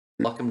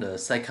Welcome to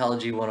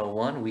Psychology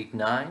 101, Week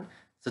 9.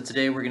 So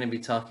today we're going to be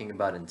talking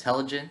about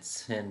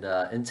intelligence, and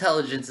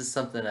intelligence is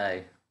something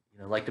I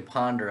like to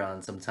ponder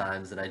on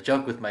sometimes, and I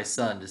joke with my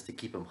son just to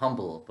keep him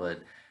humble,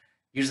 but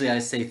usually I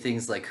say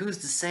things like, who's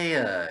to say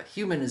a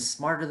human is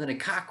smarter than a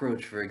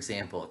cockroach, for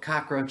example?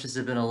 Cockroaches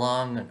have been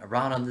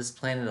around on this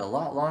planet a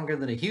lot longer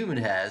than a human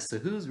has, so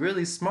who's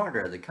really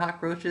smarter, the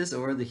cockroaches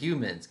or the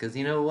humans? Because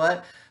you know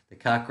what? The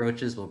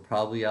cockroaches will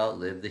probably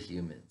outlive the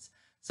humans.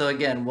 So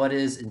again, what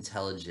is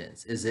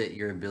intelligence? Is it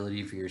your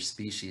ability for your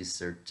species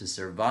to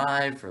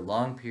survive for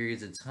long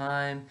periods of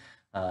time?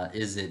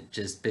 Is it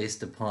just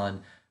based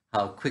upon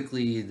how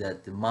quickly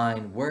that the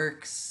mind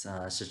works,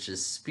 such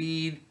as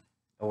speed?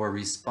 Or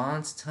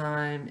response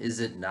time? Is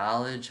it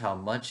knowledge, how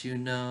much you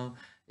know?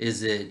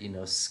 Is it,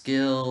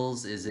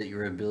 skills? Is it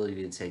your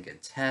ability to take a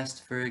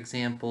test, for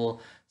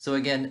example? So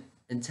again,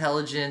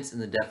 intelligence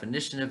and the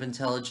definition of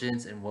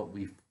intelligence and what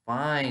we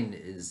find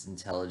is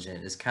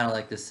intelligent is kind of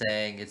like the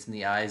saying, it's in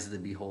the eyes of the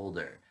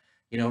beholder.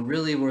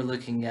 Really we're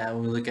looking at,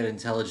 when we look at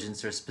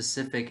intelligence, are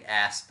specific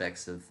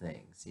aspects of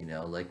things,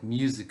 like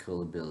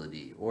musical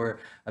ability or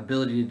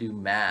ability to do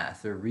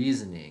math or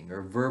reasoning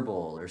or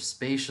verbal or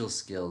spatial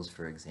skills,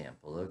 for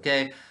example.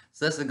 Okay,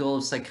 so that's the goal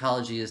of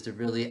psychology, is to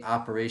really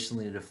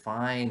operationally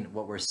define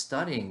what we're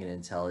studying in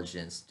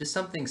intelligence, just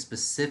something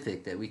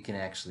specific that we can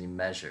actually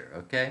measure.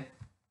 Okay,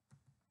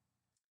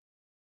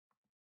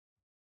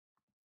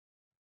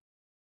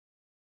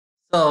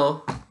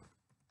 so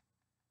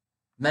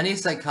many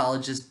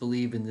psychologists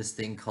believe in this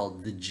thing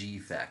called the G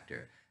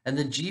factor. And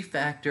the G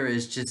factor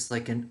is just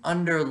like an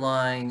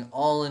underlying,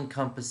 all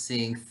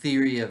encompassing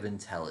theory of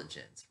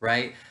intelligence,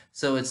 right?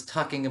 So it's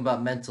talking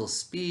about mental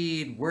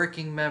speed,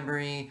 working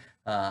memory,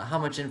 how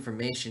much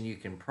information you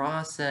can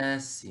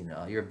process,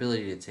 your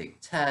ability to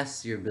take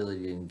tests, your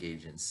ability to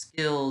engage in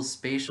skills,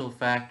 spatial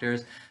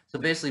factors. So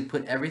basically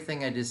put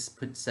everything I just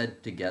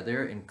said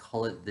together and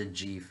call it the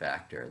G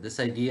factor. This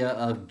idea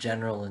of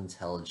general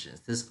intelligence,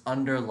 this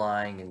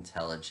underlying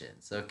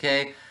intelligence,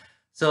 okay?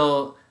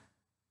 So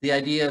the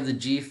idea of the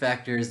G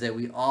factor is that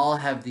we all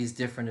have these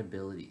different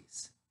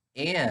abilities.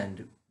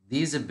 And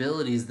these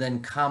abilities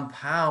then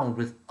compound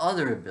with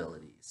other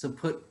abilities. So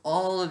put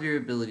all of your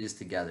abilities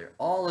together,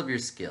 all of your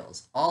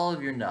skills, all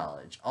of your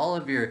knowledge, all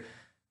of your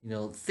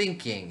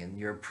thinking and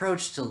your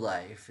approach to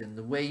life and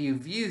the way you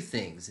view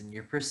things and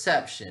your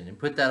perception, and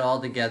put that all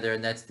together,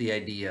 and that's the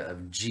idea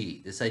of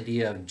G, this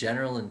idea of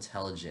general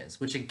intelligence,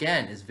 which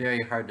again is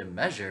very hard to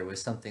measure with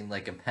something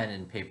like a pen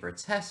and paper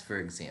test, for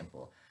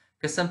example,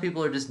 because some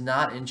people are just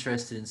not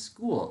interested in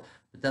school,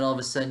 but then all of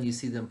a sudden you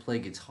see them play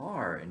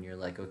guitar and you're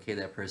like, okay,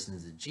 that person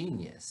is a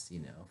genius,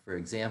 for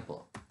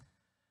example.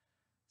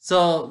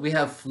 So we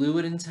have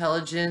fluid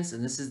intelligence,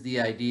 and this is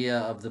the idea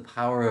of the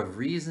power of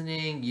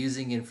reasoning,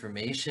 using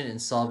information, and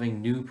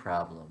solving new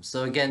problems.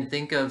 So again,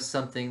 think of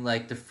something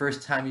like the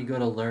first time you go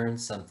to learn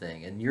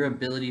something and your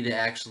ability to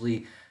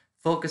actually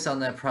focus on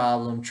that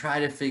problem,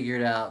 try to figure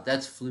it out.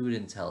 That's fluid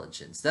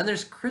intelligence. Then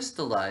there's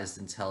crystallized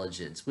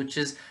intelligence, which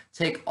is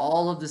take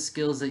all of the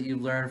skills that you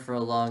learned for a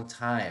long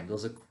time,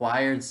 those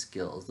acquired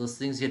skills, those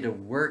things you had to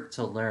work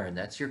to learn.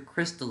 That's your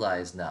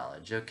crystallized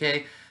knowledge,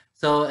 okay?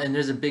 So, and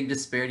there's a big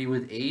disparity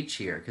with age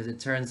here, because it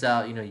turns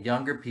out,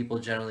 younger people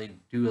generally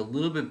do a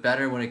little bit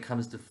better when it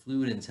comes to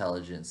fluid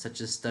intelligence,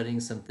 such as studying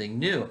something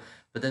new.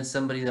 But then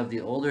somebody of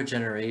the older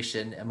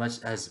generation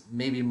has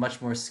maybe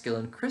much more skill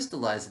in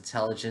crystallized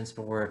intelligence,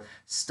 but we're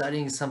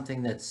studying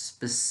something that's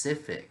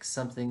specific,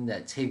 something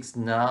that takes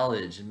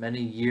knowledge and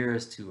many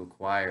years to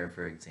acquire,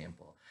 for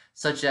example.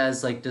 Such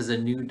as, like, does a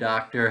new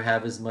doctor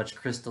have as much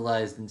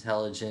crystallized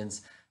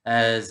intelligence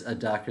as a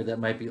doctor that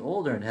might be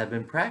older and have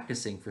been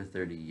practicing for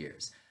 30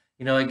 years?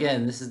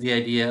 Again, this is the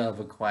idea of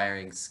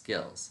acquiring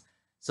skills.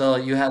 So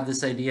you have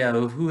this idea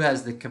of who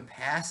has the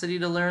capacity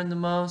to learn the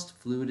most,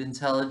 fluid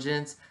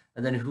intelligence,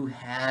 and then who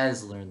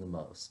has learned the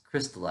most,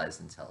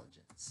 crystallized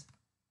intelligence.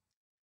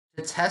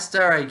 To test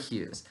our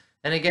IQs.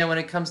 And again, when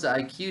it comes to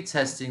IQ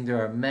testing,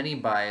 there are many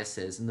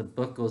biases, and the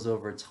book goes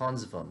over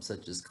tons of them,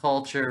 such as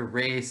culture,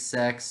 race,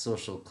 sex,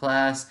 social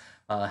class,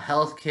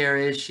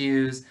 healthcare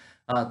issues.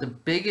 The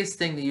biggest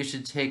thing that you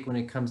should take when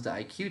it comes to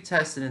IQ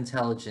tests and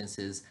intelligence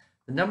is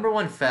the number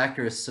one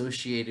factor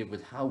associated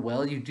with how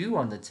well you do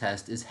on the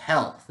test is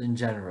health in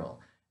general,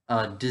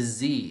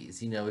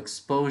 disease,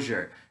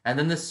 exposure, and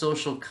then the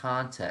social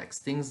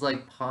context, things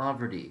like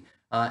poverty,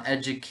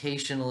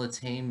 educational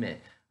attainment.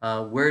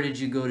 Where did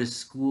you go to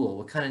school?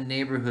 What kind of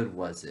neighborhood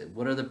was it?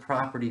 What are the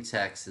property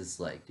taxes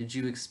like? Did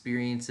you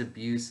experience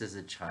abuse as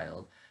a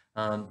child?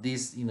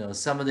 These,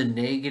 some of the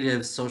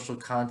negative social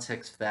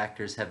context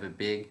factors have a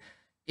big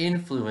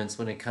influence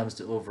when it comes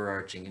to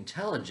overarching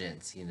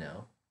intelligence,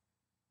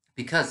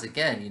 because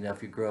again,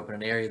 if you grow up in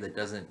an area that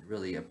doesn't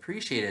really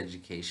appreciate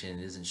education,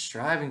 isn't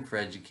striving for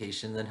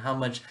education, then how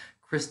much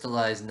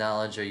crystallized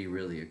knowledge are you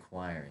really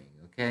acquiring?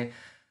 Okay.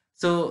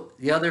 So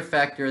the other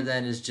factor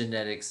then is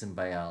genetics and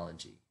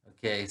biology.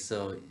 Okay.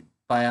 So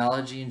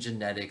biology and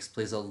genetics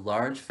plays a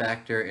large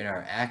factor in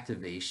our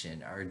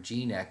activation, our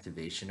gene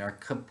activation, our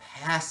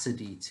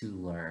capacity to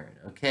learn,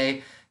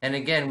 okay? And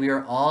again, we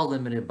are all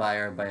limited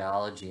by our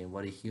biology and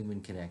what a human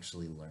can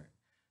actually learn.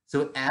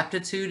 So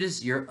aptitude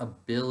is your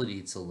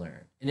ability to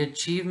learn. And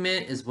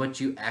achievement is what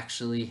you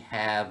actually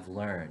have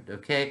learned,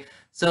 okay?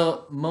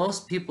 So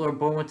most people are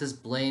born with this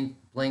blank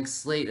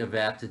slate of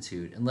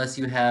aptitude, unless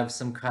you have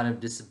some kind of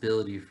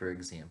disability, for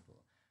example.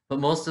 But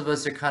most of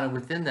us are kind of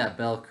within that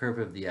bell curve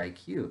of the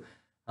IQ.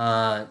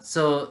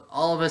 So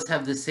all of us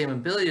have the same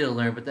ability to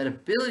learn, but that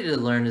ability to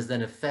learn is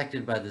then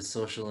affected by the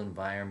social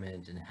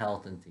environment and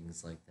health and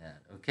things like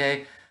that,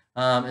 okay?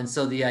 And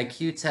so the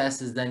IQ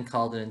test is then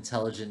called an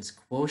intelligence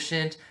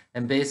quotient,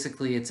 and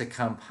basically it's a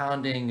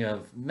compounding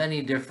of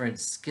many different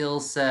skill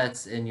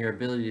sets and your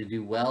ability to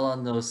do well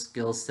on those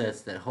skill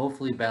sets that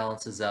hopefully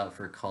balances out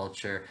for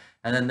culture,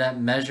 and then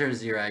that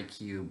measures your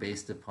IQ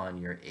based upon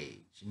your age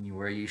and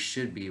where you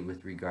should be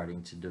with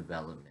regarding to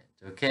development,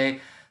 okay?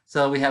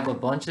 So we have a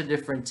bunch of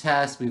different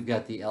tests. We've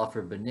got the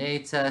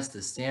Alfred-Binet test,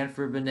 the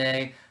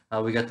Stanford-Binet.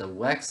 We got the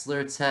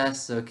Wechsler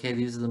test. Okay,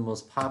 these are the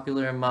most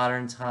popular in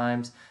modern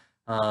times.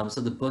 So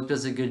the book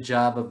does a good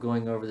job of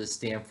going over the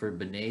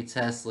Stanford-Binet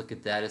test. Look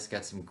at that. It's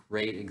got some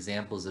great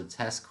examples of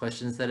test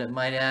questions that it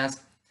might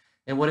ask.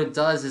 And what it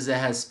does is it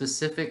has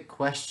specific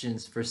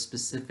questions for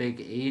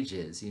specific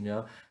ages, you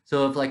know?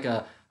 So if like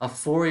a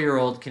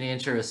 4-year-old can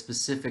answer a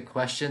specific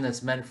question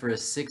that's meant for a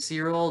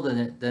 6-year-old,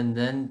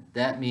 then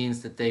that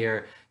means that they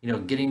are, you know,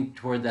 getting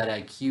toward that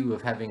IQ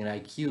of having an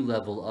IQ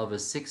level of a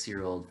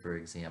 6-year-old, for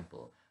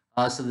example.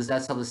 So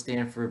that's how the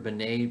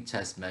Stanford-Binet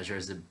test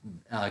measures. It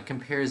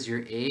compares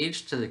your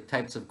age to the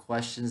types of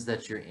questions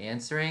that you're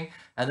answering,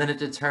 and then it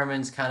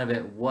determines kind of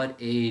at what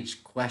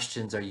age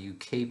questions are you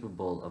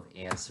capable of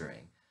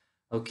answering.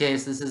 Okay,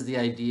 so this is the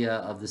idea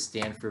of the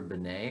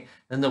Stanford-Binet.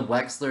 Then the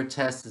Wechsler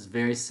test is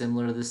very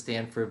similar to the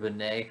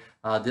Stanford-Binet.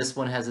 This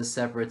one has a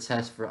separate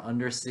test for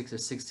under 6 or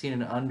 16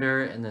 and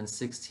under, and then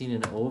 16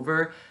 and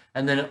over.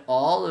 And then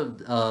all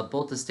of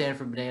both the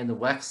Stanford-Binet and the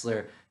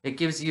Wechsler, it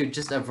gives you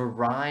just a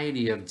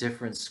variety of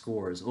different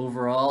scores.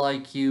 Overall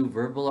IQ,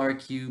 verbal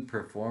IQ,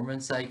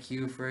 performance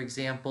IQ, for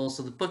example.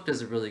 So the book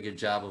does a really good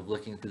job of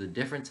looking through the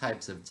different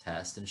types of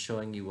tests and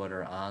showing you what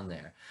are on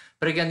there.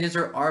 But again, these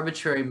are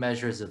arbitrary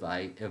measures of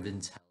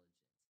intelligence.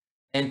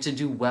 And to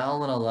do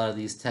well in a lot of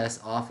these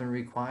tests often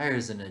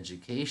requires an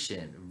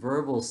education,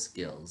 verbal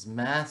skills,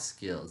 math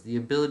skills, the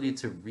ability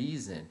to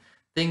reason,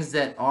 things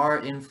that are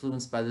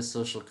influenced by the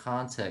social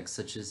context,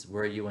 such as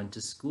where you went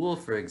to school,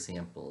 for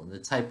example, and the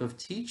type of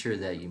teacher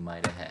that you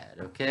might have had,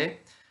 okay?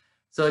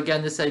 So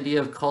again, this idea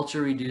of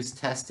culture-reduced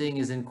testing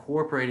is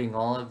incorporating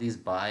all of these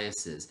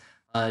biases.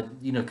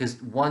 You know,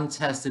 because one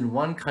test in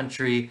one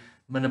country,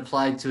 when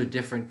applied to a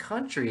different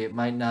country, it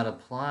might not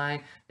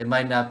apply. It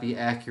might not be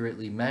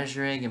accurately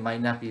measuring. It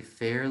might not be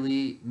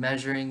fairly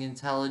measuring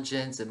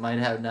intelligence. It might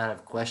not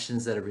have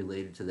questions that are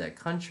related to that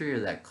country or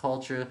that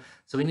culture.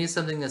 So we need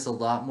something that's a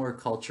lot more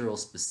cultural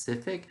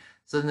specific.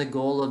 So then the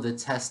goal of the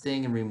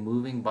testing and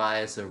removing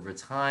bias over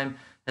time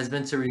has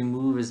been to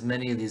remove as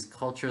many of these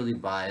culturally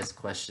biased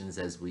questions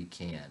as we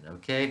can,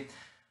 okay?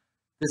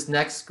 This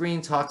next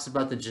screen talks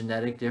about the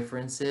genetic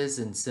differences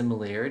and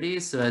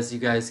similarities. So as you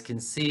guys can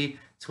see,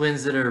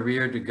 twins that are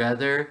reared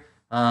together,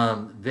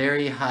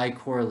 very high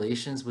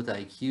correlations with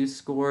IQ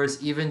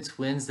scores. Even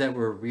twins that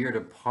were reared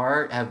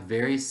apart have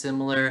very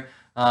similar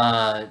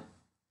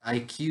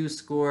IQ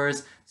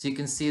scores. So you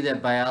can see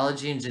that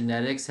biology and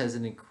genetics has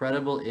an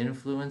incredible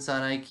influence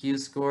on IQ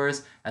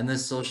scores, and the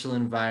social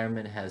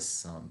environment has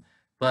some.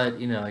 But,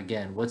 you know,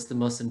 again, what's the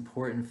most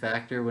important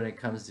factor when it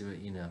comes to,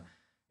 you know,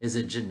 is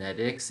it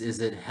genetics?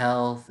 Is it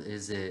health?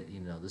 Is it,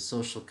 you know, the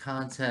social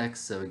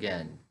context? So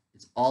again,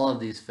 it's all of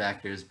these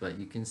factors, but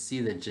you can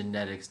see that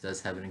genetics does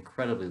have an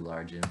incredibly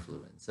large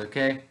influence,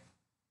 okay?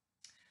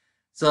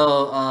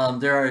 So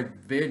there are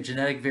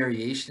genetic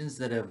variations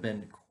that have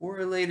been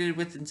correlated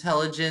with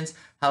intelligence.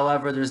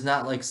 However, there's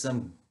not like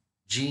some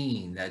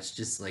gene that's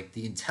just like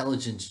the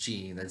intelligence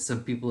gene that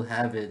some people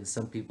have it and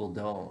some people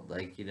don't.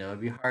 Like, you know,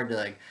 it'd be hard to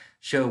like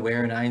show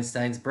where in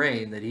Einstein's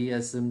brain that he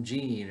has some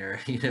gene, or,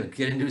 you know,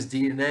 get into his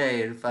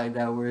DNA and find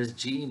out where his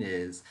gene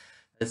is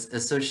that's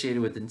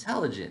associated with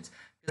intelligence.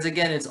 Because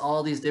again, it's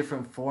all these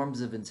different forms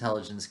of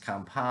intelligence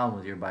compound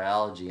with your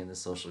biology and the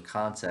social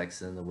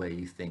context and the way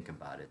you think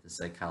about it, the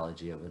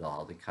psychology of it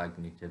all, the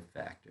cognitive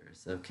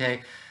factors,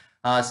 okay?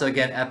 So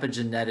again,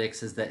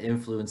 epigenetics is the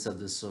influence of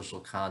the social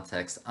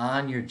context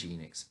on your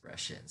gene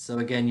expression. So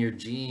again, your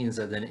genes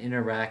are then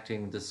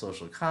interacting with the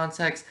social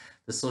context.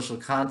 The social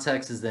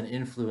context is then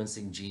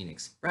influencing gene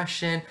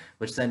expression,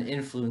 which then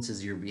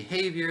influences your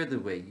behavior, the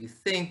way you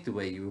think, the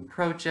way you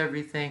approach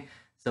everything.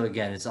 So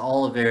again, it's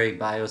all a very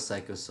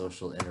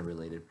biopsychosocial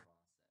interrelated process.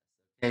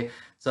 Okay,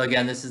 so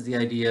again, this is the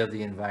idea of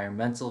the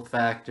environmental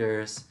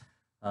factors.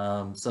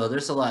 So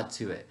there's a lot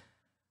to it.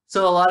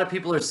 So a lot of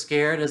people are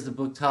scared, as the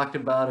book talked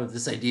about, of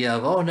this idea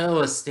of, oh no,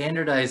 a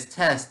standardized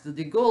test.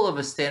 The goal of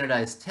a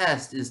standardized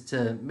test is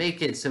to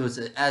make it so it's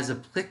as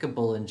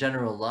applicable and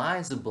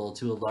generalizable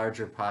to a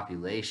larger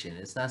population.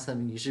 It's not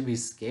something you should be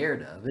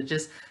scared of. It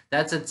just,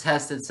 that's a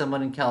test that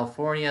someone in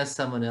California,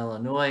 someone in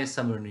Illinois,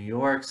 someone in New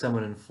York,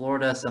 someone in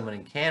Florida, someone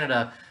in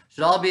Canada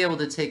should all be able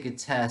to take a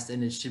test,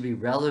 and it should be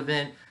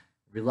relevant,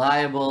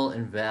 reliable,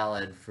 and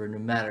valid for no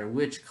matter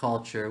which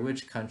culture,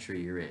 which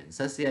country you're in.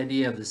 So that's the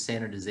idea of the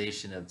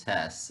standardization of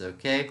tests,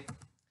 okay?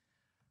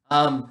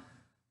 Um,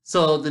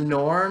 so the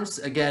norms,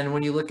 again,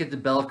 when you look at the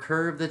bell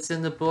curve that's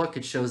in the book,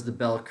 it shows the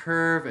bell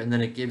curve, and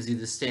then it gives you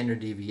the standard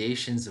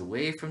deviations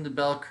away from the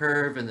bell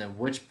curve, and then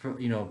which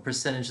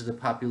percentage of the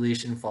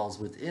population falls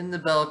within the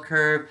bell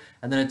curve,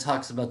 and then it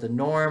talks about the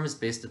norms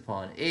based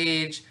upon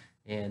age,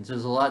 and so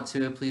there's a lot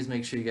to it. Please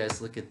make sure you guys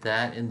look at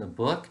that in the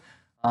book.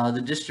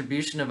 The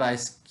distribution of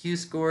IQ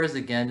scores,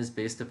 again, is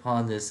based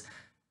upon this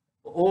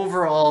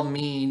overall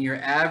mean, your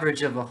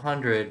average of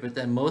 100, but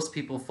then most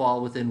people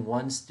fall within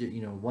 1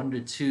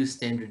 to 2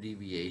 standard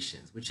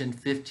deviations, which in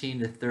 15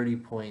 to 30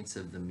 points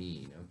of the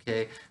mean,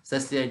 okay? So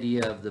that's the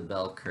idea of the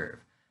bell curve.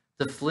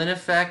 The Flynn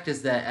effect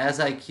is that as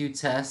IQ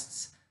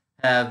tests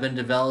have been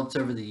developed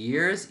over the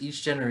years,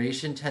 each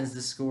generation tends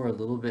to score a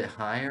little bit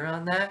higher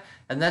on that.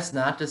 And that's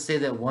not to say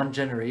that one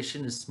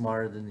generation is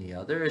smarter than the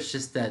other. It's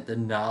just that the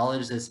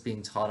knowledge that's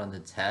being taught on the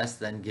test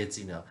then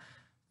gets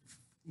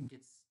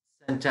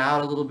sent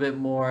out a little bit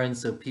more, and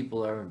so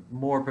people are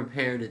more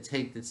prepared to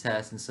take the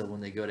test. And so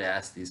when they go to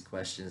ask these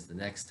questions the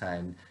next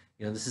time,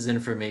 this is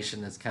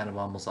information that's kind of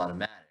almost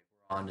automatic.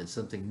 On to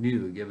something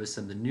new, give us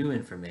some of the new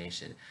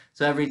information.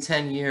 So every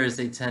 10 years,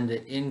 they tend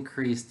to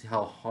increase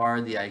how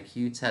hard the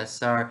IQ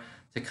tests are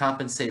to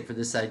compensate for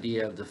this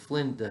idea of the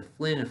Flynn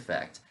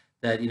effect,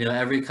 that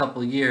every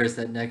couple of years,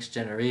 that next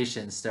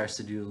generation starts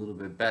to do a little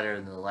bit better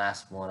than the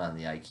last one on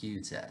the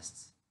IQ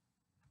tests.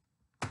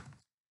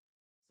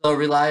 So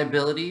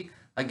reliability,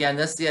 again,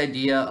 that's the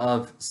idea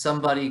of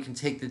somebody can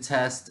take the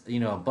test,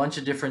 a bunch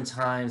of different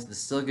times and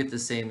still get the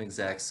same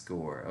exact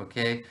score,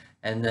 okay?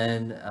 And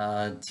then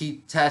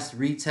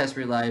retest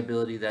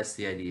reliability, that's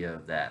the idea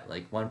of that.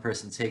 Like one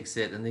person takes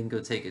it and then go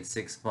take it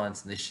 6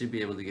 months and they should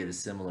be able to get a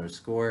similar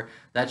score.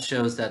 That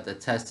shows that the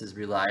test is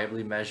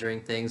reliably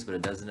measuring things, but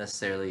it doesn't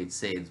necessarily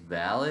say it's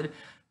valid.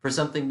 For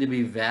something to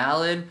be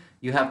valid,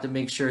 you have to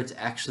make sure it's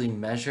actually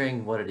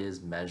measuring what it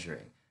is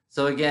measuring.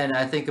 So again,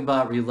 I think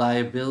about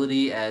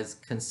reliability as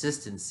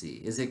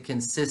consistency. Is it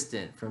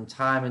consistent from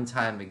time and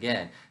time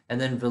again? And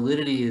then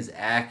validity is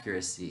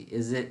accuracy.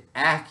 Is it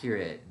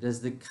accurate? Does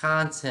the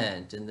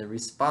content and the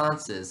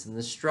responses and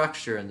the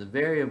structure and the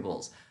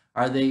variables,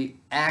 are they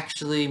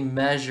actually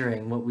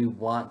measuring what we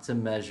want to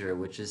measure,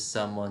 which is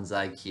someone's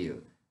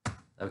IQ?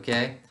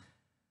 Okay?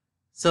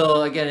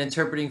 So again,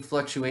 interpreting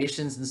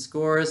fluctuations in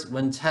scores.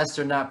 When tests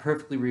are not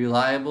perfectly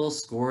reliable,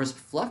 scores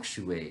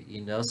fluctuate,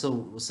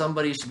 so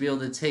somebody should be able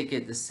to take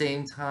it the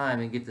same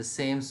time and get the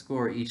same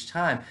score each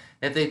time.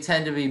 If they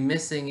tend to be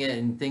missing it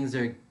and things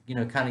are,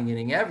 kind of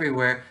getting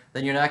everywhere,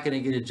 then you're not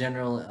going to get a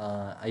general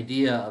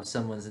idea of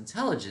someone's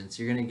intelligence.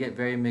 You're going to get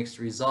very mixed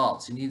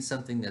results. You need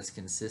something that's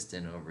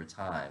consistent over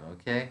time,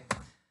 okay?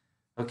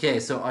 Okay,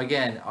 so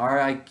again, our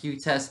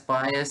IQ test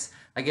bias,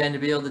 again, to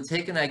be able to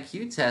take an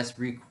IQ test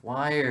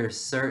requires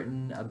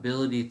certain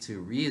ability to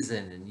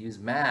reason and use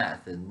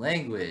math and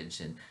language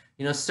and,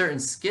 certain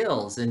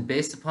skills. And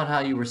based upon how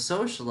you were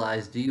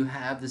socialized, do you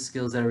have the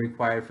skills that are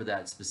required for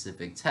that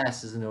specific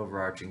test is an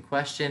overarching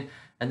question.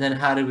 And then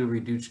how do we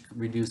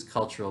reduce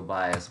cultural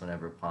bias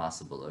whenever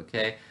possible,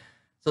 okay?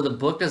 So the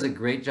book does a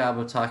great job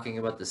of talking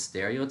about the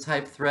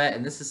stereotype threat,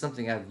 and this is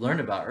something I've learned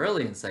about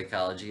early in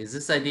psychology, is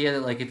this idea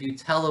that, like, if you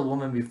tell a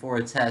woman before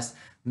a test,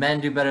 men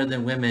do better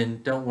than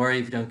women, don't worry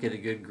if you don't get a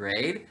good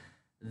grade,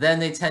 then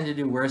they tend to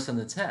do worse on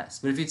the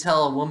test. But if you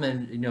tell a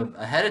woman,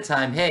 ahead of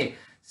time, hey,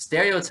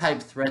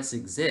 stereotype threats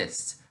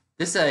exist,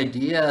 this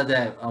idea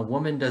that a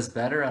woman does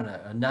better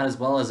on not as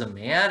well as a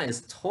man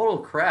is total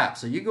crap.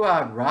 So you go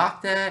out and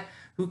rock that,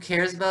 who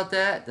cares about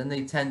that? Then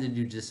they tend to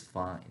do just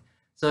fine.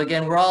 So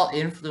again, we're all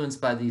influenced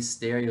by these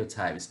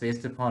stereotypes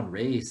based upon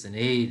race and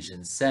age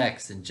and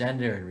sex and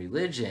gender and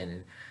religion.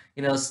 And,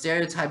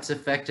 stereotypes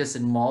affect us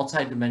in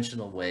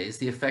multidimensional ways.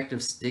 The effect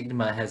of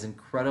stigma has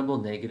incredible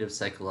negative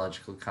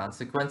psychological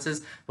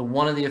consequences, but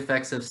one of the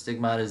effects of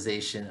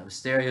stigmatization of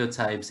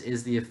stereotypes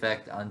is the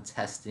effect on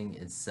testing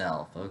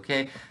itself,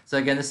 okay? So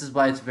again, this is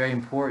why it's very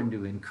important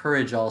to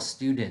encourage all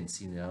students,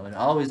 and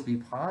always be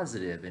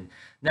positive and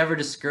never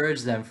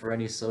discourage them for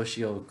any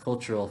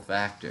socio-cultural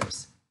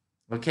factors.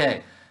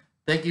 Okay,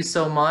 thank you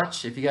so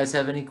much. If you guys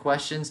have any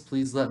questions,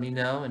 please let me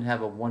know and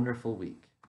have a wonderful week.